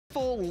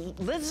full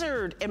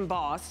lizard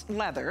embossed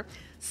leather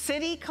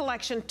city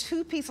collection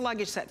 2-piece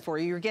luggage set for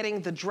you. You're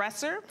getting the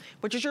dresser,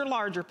 which is your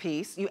larger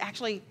piece. You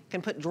actually can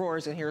put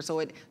drawers in here, so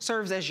it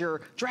serves as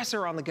your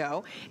dresser on the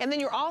go. And then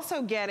you're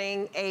also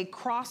getting a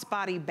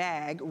crossbody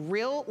bag,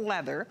 real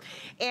leather,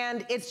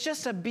 and it's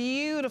just a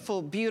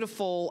beautiful,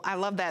 beautiful, I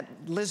love that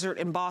lizard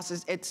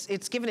embossed.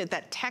 It's giving it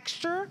that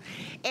texture,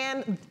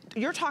 and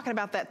you're talking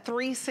about that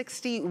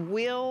 360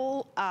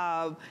 wheel,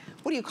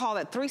 what do you call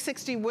that?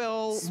 360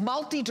 wheel,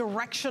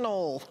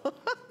 multi-directional,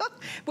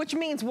 which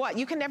means what?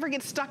 You can never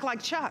get stuck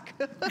like Chuck.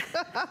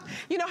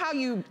 You know how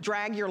you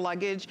drag your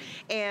luggage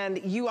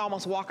and you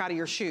almost walk out of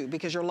your shoe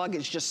because your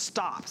luggage just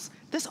stops?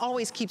 This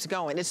always keeps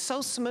going. It's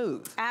so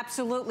smooth.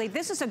 Absolutely.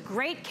 This is a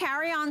great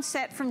carry-on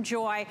set from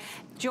Joy.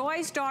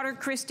 Joy's daughter,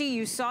 Christy,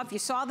 if you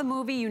saw the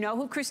movie, you know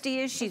who Christy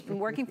is. She's been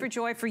working for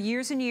Joy for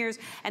years and years,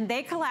 and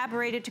they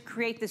collaborated to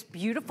create this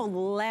beautiful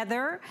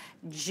leather,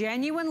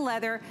 genuine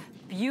leather,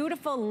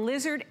 beautiful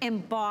lizard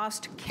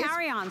embossed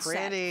carry-on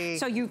set.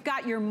 So you've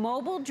got your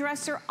mobile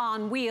dresser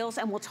on wheels,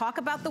 and we'll talk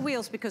about the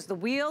wheels because the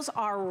wheels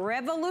are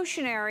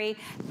revolutionary.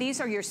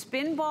 These are your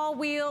SpinBall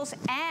wheels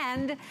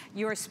and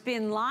your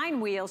spin line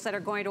wheels that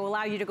are going to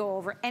allow you to go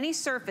over any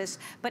surface.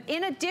 But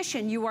in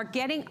addition, you are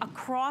getting a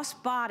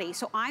crossbody.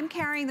 So I'm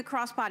carrying the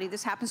crossbody.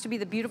 This happens to be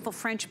the beautiful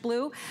French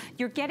blue.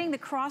 You're getting the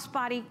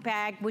crossbody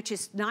bag, which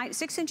is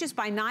 6 inches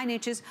by 9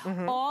 inches,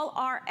 all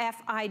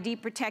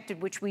RFID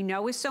protected, which we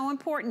know is so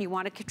important. You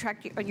want to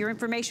track your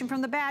information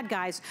from the bad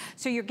guys.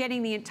 So you're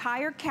getting the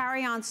entire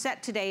carry-on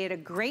set today at a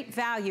great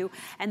value.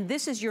 And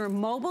this is your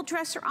mobile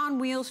dresser on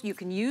wheels. You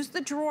can use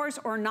the drawers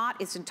or not.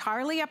 It's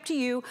entirely up to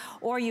you.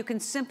 Or you can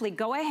simply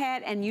go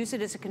ahead and use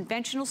it as a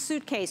conventional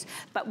suitcase.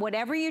 But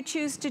whatever you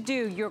choose to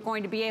do, you're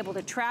going to be able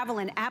to travel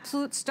in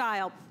absolute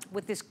style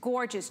with this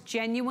gorgeous,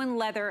 genuine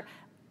leather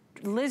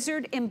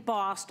lizard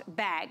embossed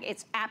bag.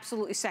 It's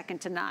absolutely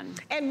second to none.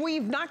 And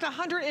we've knocked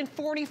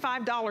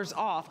 $145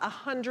 off,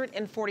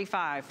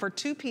 $145 for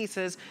 2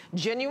 pieces,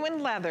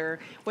 genuine leather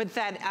with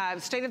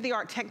that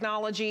state-of-the-art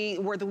technology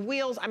where the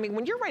wheels, I mean,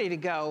 when you're ready to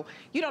go,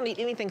 you don't need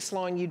anything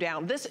slowing you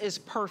down. This is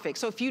perfect.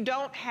 So if you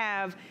don't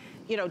have,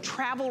 you know,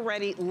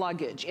 travel-ready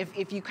luggage,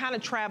 if you kind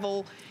of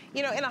travel,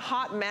 you know, in a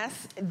hot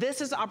mess,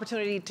 this is the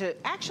opportunity to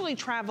actually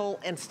travel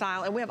in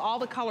style, and we have all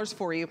the colors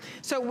for you.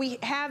 So we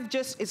have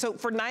so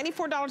for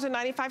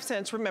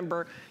 $94.95,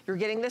 remember, you're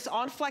getting this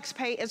on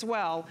FlexPay as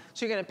well,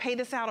 so you're gonna pay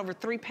this out over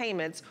 3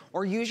 payments,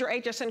 or use your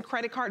HSN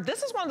credit card.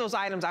 This is one of those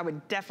items I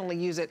would definitely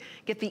use it,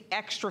 get the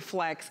extra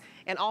flex,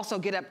 and also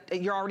get up,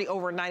 you're already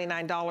over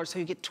 $99, so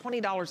you get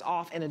 $20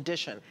 off in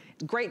addition.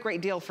 Great,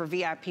 great deal for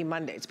VIP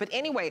Mondays. But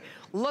anyway,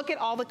 look at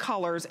all the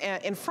colors.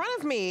 In front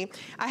of me,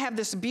 I have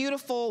this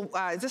beautiful,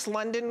 is this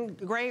London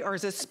gray or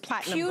is this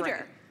platinum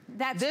gray?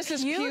 This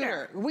is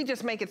pewter. We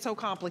just make it so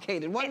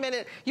complicated. One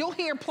minute, you'll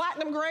hear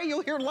platinum gray,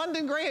 you'll hear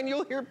London gray, and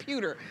you'll hear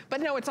pewter.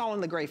 But no, it's all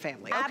in the gray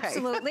family. Okay.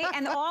 Absolutely,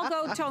 and all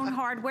gold tone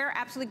hardware,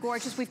 absolutely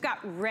gorgeous. We've got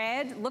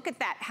red. Look at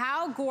that.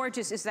 How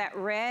gorgeous is that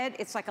red?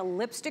 It's like a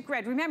lipstick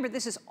red. Remember,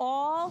 this is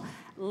all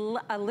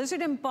a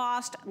lizard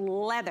embossed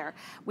leather.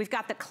 We've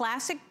got the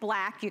classic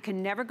black. You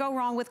can never go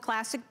wrong with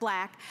classic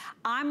black.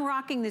 I'm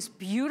rocking this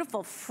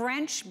beautiful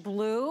French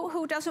blue.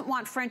 Who doesn't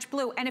want French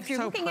blue? And if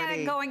you're looking at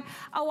it going,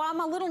 oh,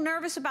 I'm a little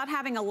nervous about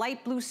having a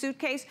light blue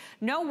suitcase,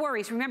 no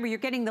worries. Remember, you're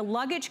getting the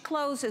luggage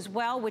clothes as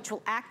well, which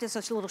will act as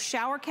a little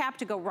shower cap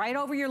to go right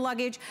over your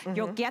luggage.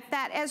 You'll get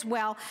that as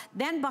well.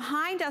 Then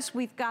behind us,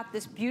 we've got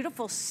this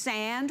beautiful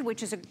sand,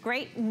 which is a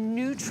great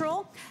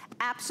neutral,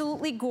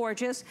 absolutely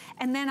gorgeous.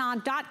 And then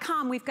on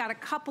 .com, we've got a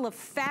couple of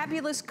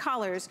fabulous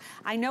colors.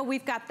 I know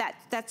we've got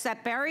that's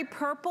that berry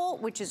purple,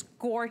 which is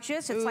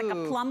gorgeous. It's like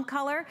a plum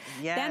color.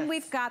 Yes. Then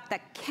we've got the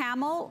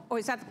camel, or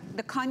is that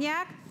the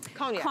cognac?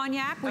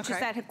 Cognac, which is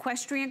that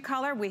equestrian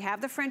color. We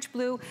have the French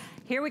blue.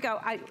 Here we go.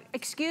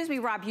 Excuse me,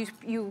 Rob,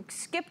 you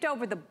skipped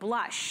over the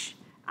blush.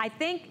 I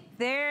think,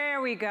 there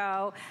we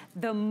go.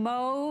 The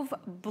mauve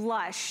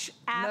blush,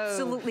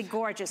 absolutely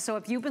gorgeous. So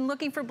if you've been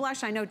looking for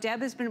blush, I know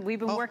Deb we've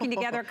been working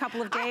together a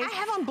couple of days. I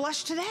have on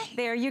blush today.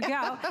 There you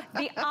go.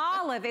 The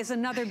olive is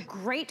another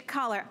great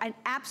color and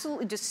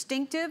absolutely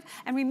distinctive.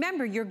 And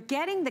remember, you're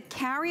getting the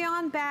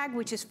carry-on bag,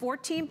 which is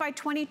 14 by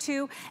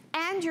 22,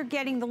 and you're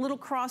getting the little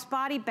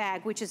crossbody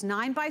bag, which is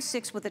 9 by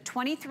 6 with a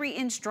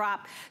 23-inch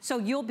drop. So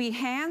you'll be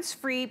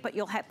hands-free, but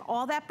you'll have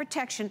all that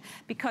protection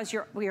because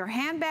your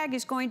handbag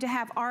is going to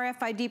have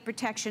RFID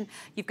protection.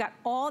 You've got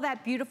all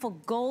that beautiful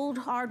gold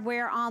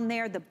hardware on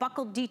there. The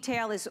buckle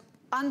detail is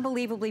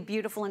unbelievably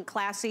beautiful and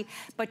classy,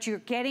 but you're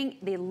getting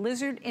the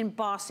lizard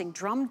embossing,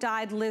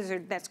 drum-dyed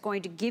lizard that's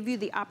going to give you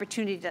the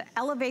opportunity to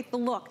elevate the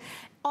look.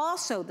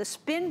 Also, the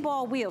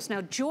SpinBall wheels.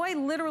 Now, Joy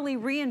literally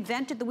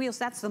reinvented the wheels.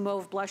 That's the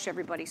mauve blush,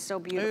 everybody. So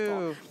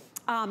beautiful.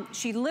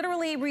 She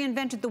literally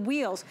reinvented the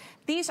wheels.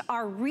 These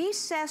are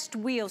recessed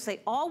wheels.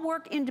 They all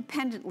work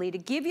independently to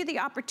give you the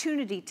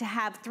opportunity to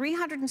have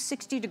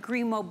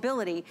 360-degree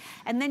mobility.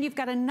 And then you've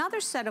got another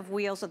set of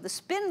wheels, of the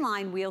spin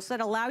line wheels,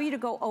 that allow you to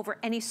go over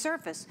any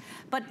surface.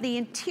 But the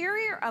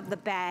interior of the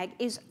bag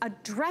is a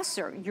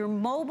dresser, your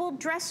mobile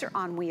dresser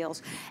on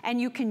wheels.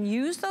 And you can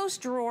use those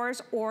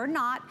drawers or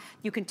not.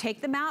 You can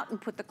take them out and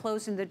put the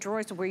clothes in the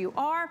drawers where you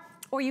are,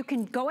 or you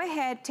can go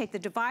ahead, take the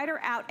divider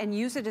out and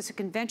use it as a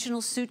conventional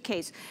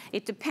suitcase.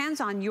 It depends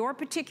on your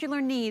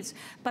particular needs,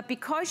 but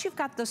because you've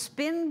got the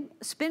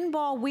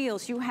SpinBall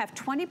wheels, you have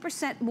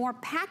 20% more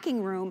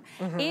packing room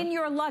in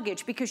your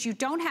luggage, because you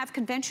don't have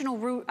conventional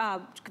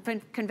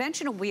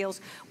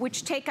wheels,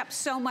 which take up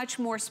so much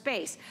more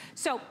space.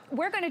 So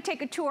we're gonna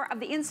take a tour of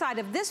the inside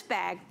of this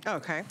bag.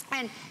 Okay.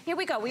 And here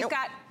we go, we've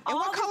got and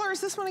what color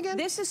is this one again?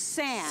 This is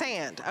sand.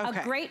 Sand,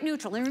 okay. A great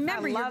neutral. And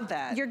remember,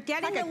 you're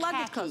getting like the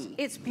luggage clothes.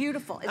 It's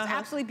beautiful. It's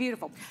absolutely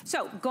beautiful.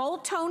 So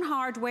gold tone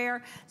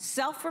hardware,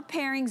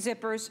 self-repairing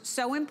zippers,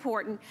 so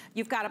important.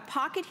 You've got a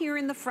pocket here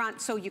in the front,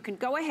 so you can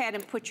go ahead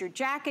and put your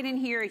jacket in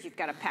here. You've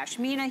got a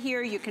pashmina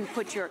here. You can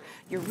put your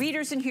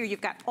readers in here.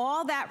 You've got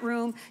all that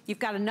room. You've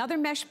got another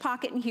mesh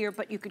pocket in here,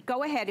 but you could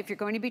go ahead, if you're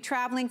going to be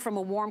traveling from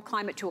a warm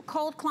climate to a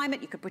cold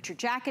climate, you could put your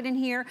jacket in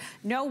here.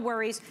 No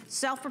worries.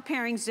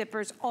 Self-repairing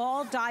zippers,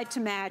 all dyed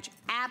to match,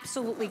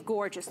 absolutely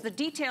gorgeous. The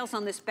details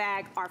on this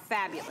bag are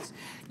fabulous.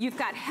 You've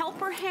got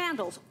helper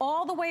handles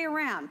all the way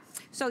around,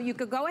 so you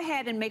could go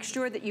ahead and make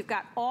sure that you've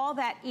got all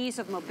that ease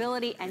of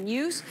mobility and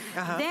use.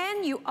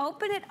 Then you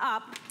open it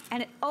up,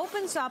 and it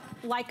opens up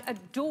like a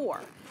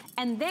door,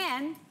 and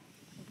then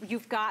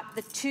you've got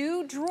the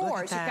two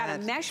drawers. You've got a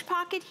mesh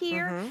pocket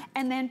here,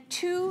 and then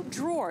two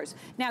drawers.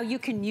 Now you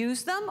can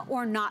use them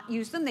or not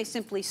use them. They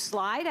simply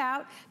slide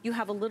out. You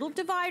have a little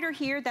divider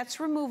here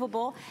that's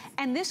removable,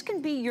 and this can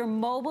be your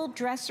mobile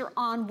dresser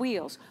on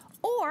wheels.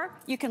 Or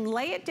you can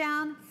lay it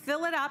down,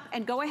 fill it up,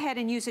 and go ahead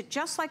and use it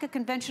just like a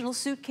conventional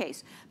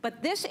suitcase.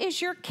 But this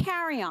is your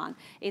carry-on.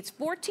 It's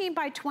 14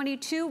 by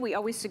 22. We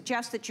always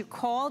suggest that you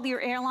call your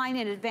airline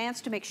in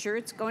advance to make sure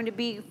it's going to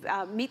be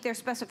meet their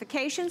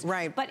specifications.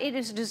 Right. But it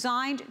is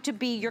designed to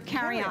be your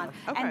carry-on.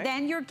 Okay. And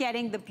then you're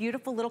getting the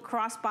beautiful little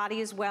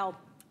crossbody as well,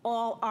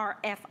 all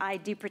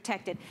RFID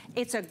protected.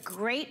 It's a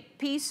great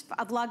piece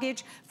of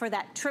luggage for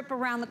that trip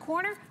around the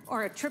corner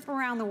or a trip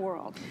around the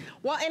world.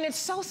 Well, and it's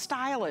so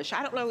stylish.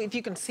 I don't know if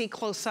you can see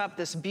close up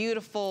this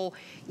beautiful,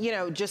 you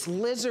know, just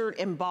lizard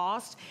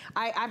embossed.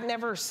 I've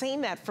never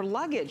seen that for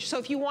luggage. So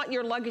if you want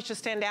your luggage to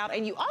stand out,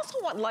 and you also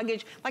want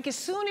luggage, like as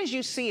soon as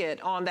you see it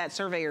on that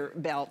surveyor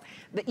belt,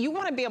 that you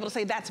want to be able to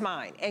say, that's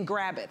mine, and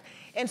grab it.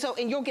 And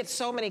you'll get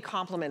so many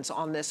compliments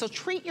on this. So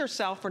treat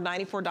yourself for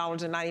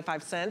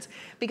 $94.95,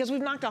 because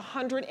we've knocked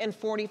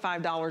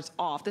 $145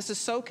 off. This is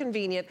so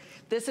convenient.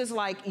 This is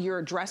like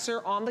your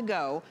dresser on the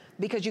go,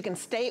 because you can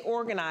stay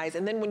organized,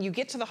 and then when you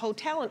get to the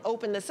hotel and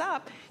open this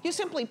up, you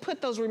simply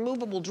put those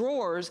removable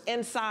drawers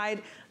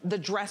inside the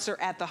dresser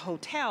at the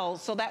hotel,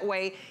 so that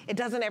way it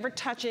doesn't ever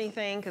touch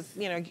anything, because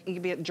you know, you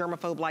can be a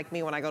germaphobe like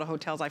me. When I go to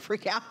hotels, I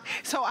freak out.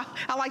 So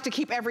I like to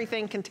keep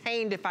everything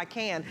contained if I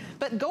can.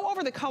 But go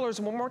over the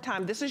colors one more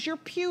time. This is your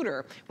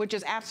pewter, which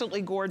is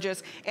absolutely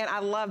gorgeous, and I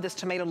love this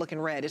tomato looking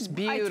red. It's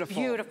beautiful. It's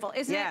beautiful,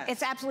 isn't it?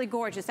 It's absolutely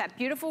gorgeous, that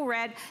beautiful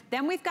red.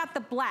 Then we've got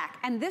the black,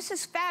 and this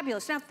is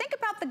fabulous. Now think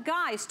about the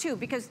guys too,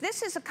 because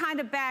this is a kind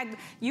of bag,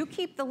 you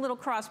keep the little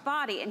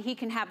crossbody and he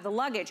can have the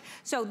luggage.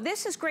 So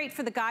this is great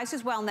for the guys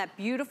as well, and that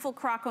beautiful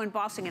croco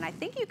embossing, and I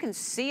think you can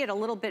see it a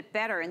little bit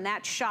better in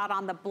that shot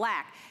on the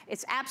black.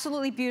 It's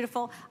absolutely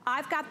beautiful.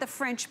 I've got the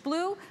French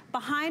blue,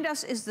 behind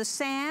us is the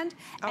sand,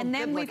 and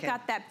then we've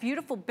got that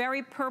beautiful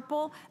berry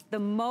purple, the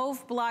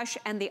mauve blush,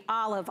 and the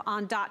olive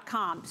on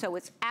 .com. So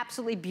it's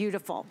absolutely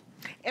beautiful.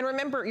 And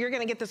remember, you're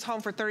gonna get this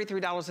home for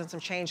 $33 and some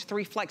change,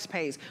 3 flex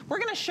pays. We're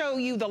gonna show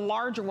you the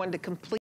larger one to complete